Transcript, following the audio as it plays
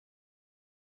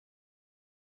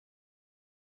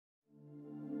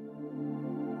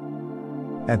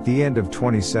At the end of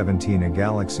 2017, a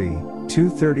galaxy,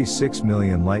 236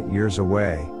 million light-years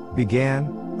away,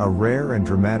 began a rare and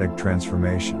dramatic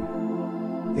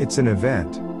transformation. It's an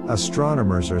event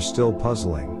astronomers are still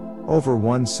puzzling over,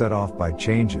 one set off by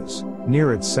changes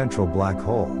near its central black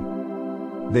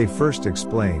hole. They first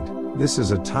explained this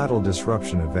is a tidal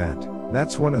disruption event.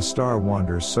 That's when a star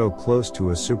wanders so close to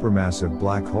a supermassive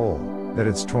black hole that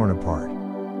it's torn apart.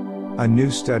 A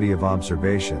new study of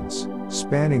observations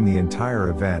spanning the entire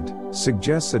event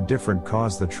suggests a different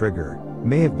cause. The trigger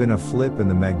may have been a flip in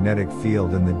the magnetic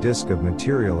field in the disk of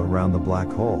material around the black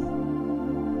hole.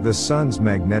 The Sun's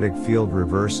magnetic field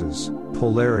reverses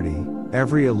polarity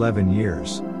every 11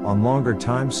 years on longer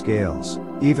time scales.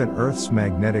 Even Earth's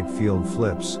magnetic field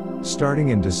flips. Starting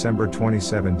in December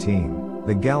 2017,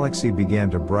 the galaxy began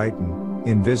to brighten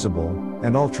in visible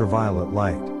and ultraviolet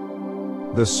light.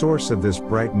 The source of this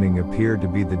brightening appeared to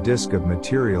be the disk of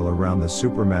material around the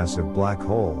supermassive black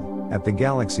hole at the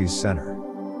galaxy's center.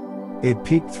 It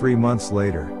peaked 3 months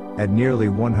later, at nearly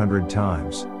 100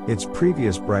 times its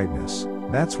previous brightness.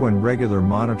 That's when regular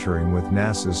monitoring with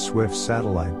NASA's SWIFT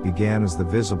satellite began, as the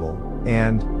visible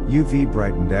and UV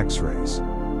brightened X-rays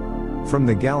from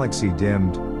the galaxy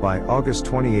dimmed. By August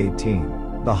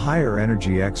 2018, the higher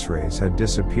energy X-rays had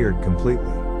disappeared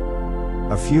completely.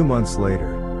 A few months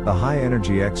later, the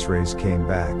high-energy X-rays came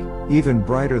back, even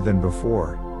brighter than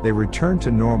before. They returned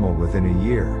to normal within a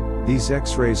year. These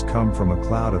X-rays come from a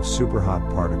cloud of superhot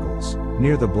particles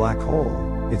near the black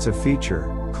hole. It's a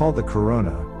feature called the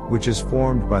corona, which is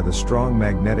formed by the strong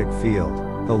magnetic field.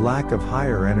 The lack of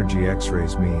higher energy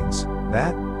X-rays means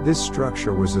that this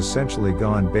structure was essentially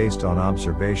gone, based on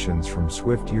observations from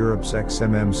SWIFT Europe's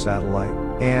XMM satellite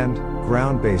and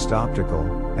ground-based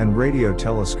optical and radio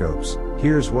telescopes.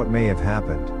 Here's what may have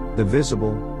happened. The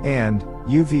visible and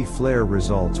UV flare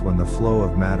results when the flow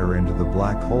of matter into the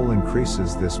black hole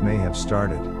increases. This may have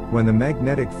started when the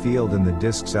magnetic field in the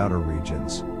disk's outer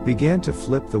regions began to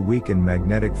flip. The weakened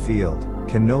magnetic field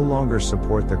can no longer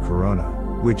support the corona,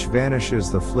 which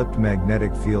vanishes. The flipped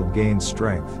magnetic field gains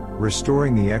strength,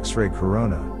 restoring the X-ray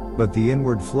corona, but the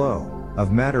inward flow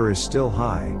of matter is still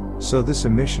high, so this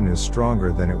emission is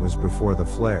stronger than it was before the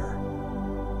flare.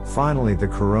 Finally, the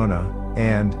corona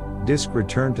and disk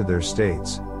return to their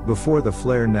states before the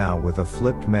flare. Now, with a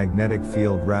flipped magnetic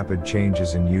field, rapid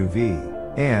changes in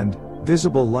UV and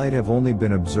visible light have only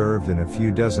been observed in a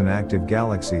few dozen active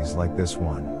galaxies like this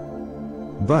one.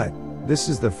 But this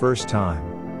is the first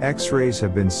time X-rays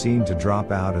have been seen to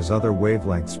drop out as other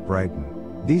wavelengths brighten.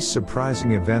 These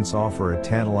surprising events offer a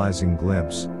tantalizing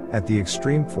glimpse at the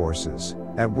extreme forces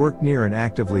at work near an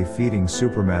actively feeding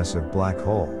supermassive black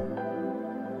hole.